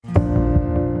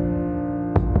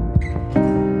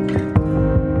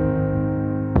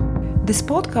This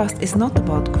podcast is not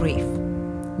about grief.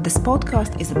 This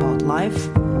podcast is about life,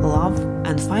 love,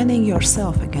 and finding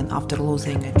yourself again after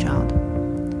losing a child.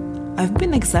 I've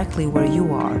been exactly where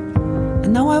you are,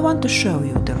 and now I want to show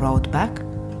you the road back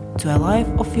to a life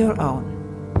of your own.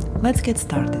 Let's get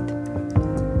started.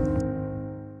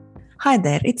 Hi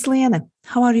there, it's Liana.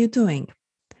 How are you doing?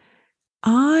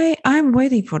 I'm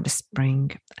waiting for the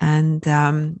spring, and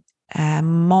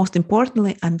most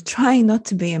importantly, I'm trying not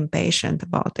to be impatient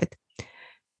about it.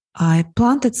 I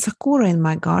planted sakura in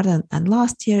my garden, and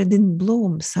last year it didn't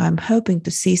bloom, so I'm hoping to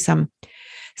see some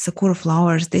sakura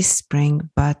flowers this spring,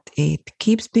 but it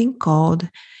keeps being cold,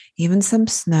 even some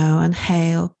snow and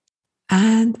hail.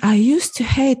 And I used to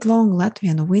hate long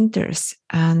Latvian winters,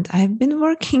 and I've been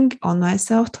working on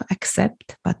myself to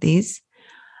accept what is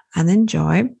and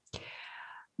enjoy.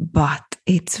 But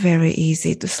it's very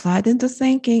easy to slide into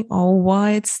thinking, oh,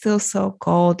 why it's still so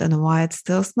cold and why it's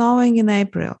still snowing in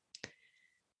April.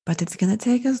 But it's going to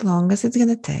take as long as it's going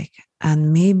to take.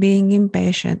 And me being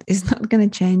impatient is not going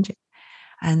to change it.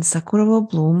 And sakura will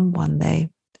bloom one day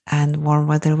and warm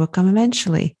weather will come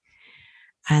eventually.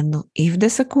 And if the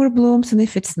sakura blooms and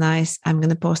if it's nice, I'm going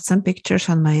to post some pictures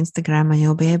on my Instagram and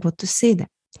you'll be able to see them.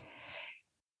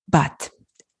 But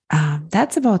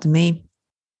that's about me.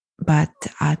 But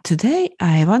today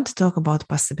I want to talk about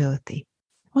possibility.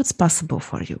 What's possible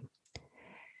for you?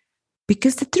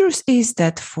 Because the truth is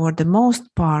that for the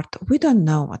most part, we don't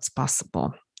know what's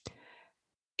possible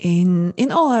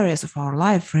in all areas of our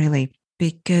life, really,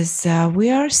 because we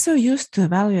are so used to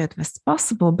evaluate what's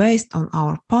possible based on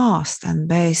our past and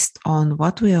based on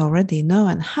what we already know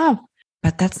and have.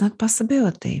 But that's not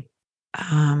possibility.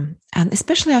 And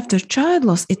especially after child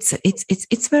loss,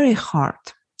 it's very hard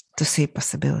to see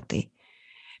possibility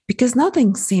because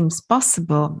nothing seems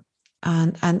possible.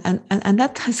 And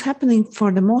that is happening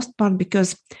for the most part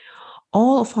because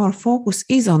all of our focus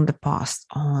is on the past,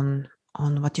 on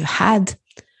what you had,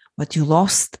 what you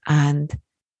lost, and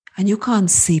you can't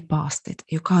see past it.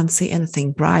 You can't see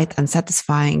anything bright and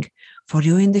satisfying for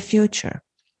you in the future.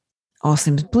 All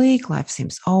seems bleak, life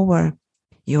seems over.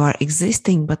 You are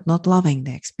existing but not loving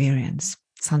the experience.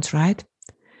 Sounds right?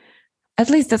 At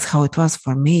least that's how it was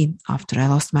for me after I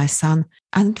lost my son.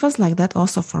 And it was like that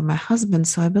also for my husband.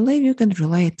 So I believe you can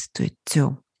relate to it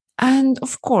too. And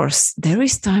of course, there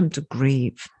is time to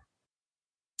grieve.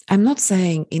 I'm not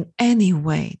saying in any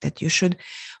way that you should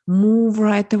move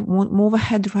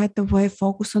ahead right away,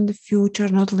 focus on the future,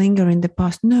 not linger in the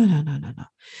past. No.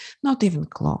 Not even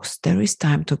close. There is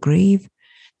time to grieve.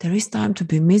 There is time to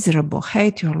be miserable,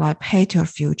 hate your life, hate your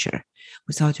future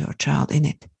without your child in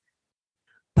it.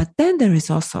 But then there is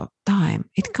also time.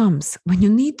 It comes when you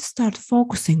need to start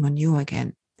focusing on you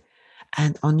again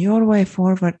and on your way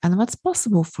forward and what's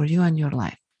possible for you and your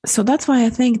life. So that's why I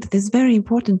think that it's very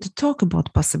important to talk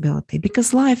about possibility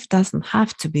because life doesn't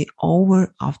have to be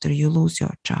over after you lose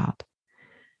your child.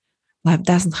 Life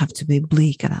doesn't have to be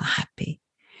bleak and unhappy.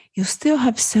 You still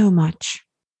have so much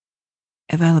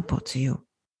available to you,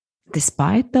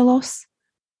 despite the loss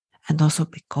and also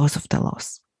because of the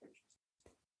loss.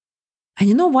 And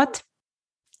you know what?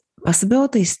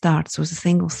 Possibility starts with a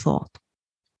single thought.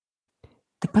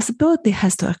 The possibility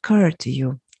has to occur to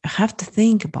you. You have to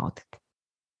think about it.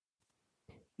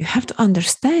 You have to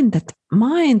understand that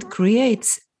mind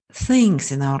creates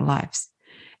things in our lives.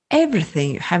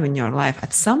 Everything you have in your life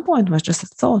at some point was just a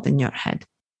thought in your head.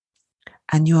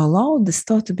 And you allowed this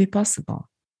thought to be possible.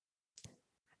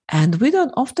 And we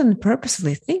don't often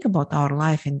purposely think about our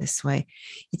life in this way.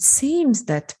 It seems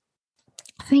that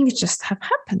things just have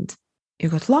happened. You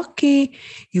got lucky,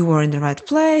 you were in the right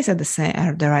place at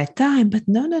the right time, but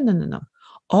no.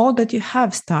 All that you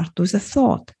have starts with a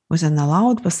thought, with an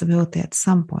allowed possibility at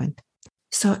some point.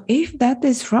 So if that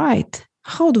is right,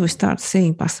 how do we start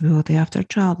seeing possibility after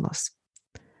child loss?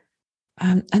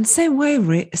 And same way,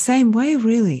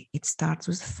 really, it starts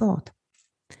with a thought.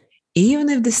 Even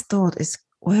if this thought is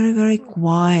very, very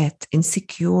quiet,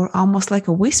 insecure, almost like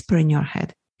a whisper in your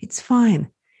head, it's fine.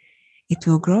 It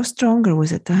will grow stronger with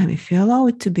the time if you allow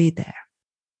it to be there.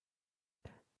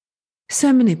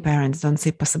 So many parents don't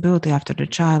see possibility after the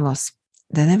child loss.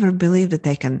 They never believe that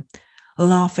they can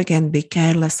laugh again, be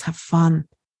careless, have fun.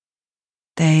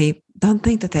 They don't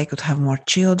think that they could have more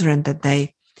children, that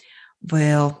they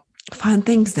will find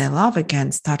things they love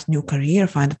again, start a new career,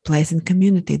 find a place in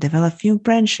community, develop new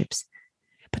friendships.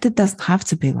 But it doesn't have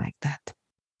to be like that.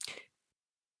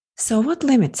 So what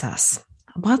limits us?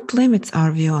 What limits our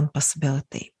view on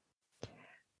possibility?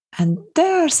 And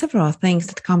there are several things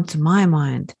that come to my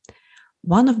mind.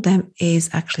 One of them is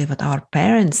actually what our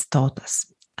parents taught us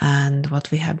and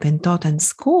what we have been taught in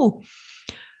school.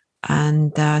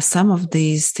 And some of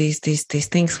these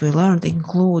things we learned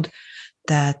include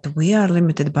that we are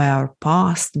limited by our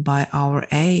past, by our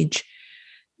age,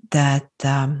 that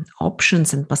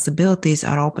options and possibilities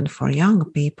are open for young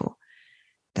people,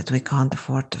 that we can't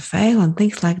afford to fail and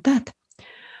things like that.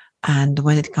 And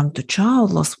when it comes to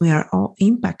child loss, we are all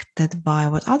impacted by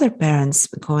what other parents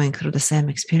going through the same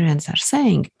experience are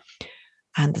saying.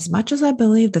 And as much as I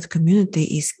believe that community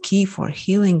is key for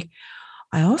healing,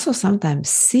 I also sometimes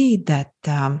see that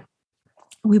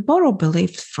we borrow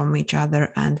beliefs from each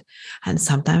other, and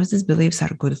sometimes these beliefs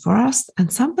are good for us,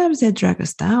 and sometimes they drag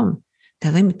us down. They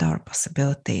limit our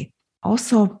possibility.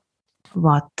 Also,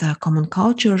 what common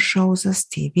culture shows us,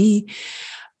 TV,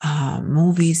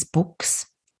 movies, books,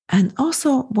 and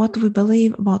also what we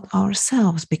believe about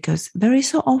ourselves, because very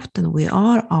so often we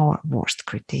are our worst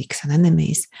critics and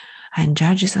enemies and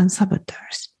judges and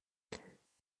saboteurs.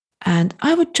 And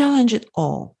I would challenge it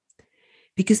all.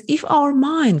 Because if our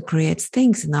mind creates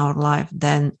things in our life,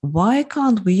 then why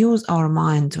can't we use our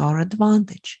mind to our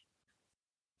advantage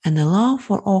and allow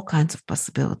for all kinds of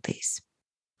possibilities?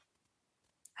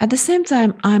 At the same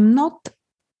time, I'm not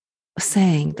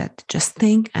saying that just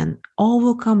think and all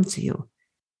will come to you.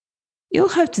 You'll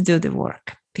have to do the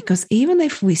work, because even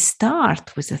if we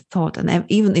start with a thought, and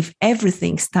even if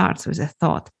everything starts with a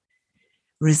thought,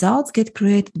 results get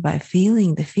created by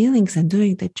feeling the feelings and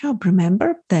doing the job.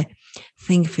 Remember the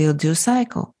think, feel, do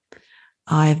cycle.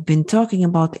 I've been talking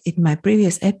about it in my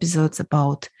previous episodes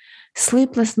about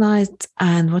sleepless nights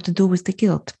and what to do with the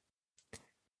guilt.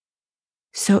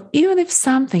 So even if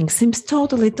something seems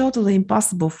totally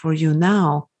impossible for you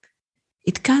now,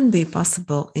 it can be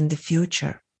possible in the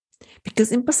future,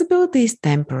 because impossibility is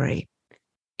temporary.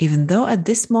 Even though at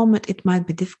this moment it might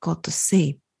be difficult to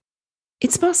see,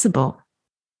 it's possible.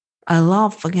 I'll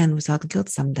laugh again without guilt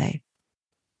someday.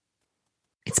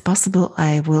 It's possible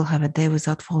I will have a day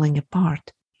without falling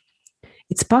apart.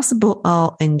 It's possible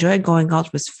I'll enjoy going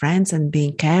out with friends and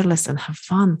being careless and have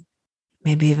fun,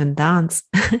 maybe even dance.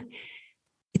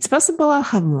 It's possible I'll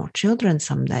have more children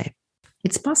someday.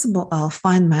 It's possible I'll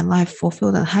find my life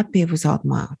fulfilled and happy without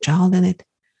my child in it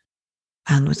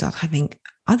and without having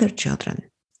other children.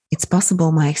 It's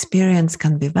possible my experience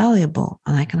can be valuable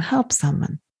and I can help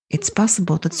someone. It's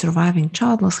possible that surviving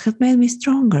child loss has made me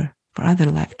stronger for other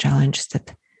life challenges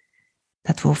that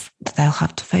I'll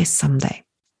have to face someday.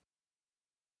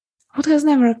 What has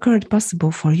never occurred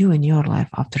possible for you in your life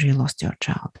after you lost your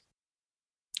child?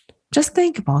 Just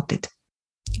think about it.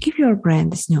 Give your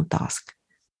brain this new task,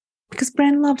 because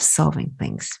brain loves solving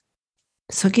things.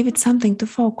 So give it something to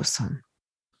focus on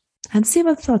and see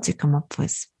what thoughts you come up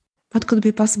with. What could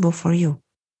be possible for you?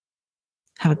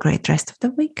 Have a great rest of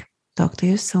the week. Talk to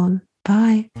you soon.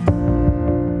 Bye.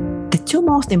 The two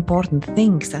most important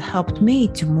things that helped me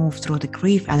to move through the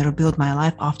grief and rebuild my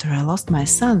life after I lost my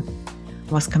son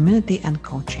was community and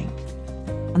coaching.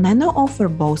 And I now offer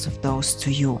both of those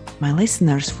to you, my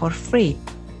listeners, for free.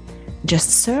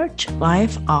 Just search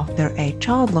Life After a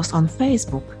Child Loss on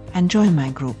Facebook and join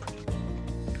my group.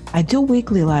 I do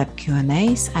weekly live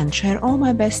Q&As and share all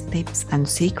my best tips and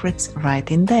secrets right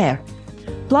in there.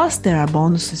 Plus, there are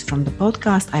bonuses from the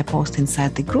podcast I post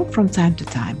inside the group from time to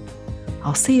time.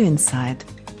 I'll see you inside.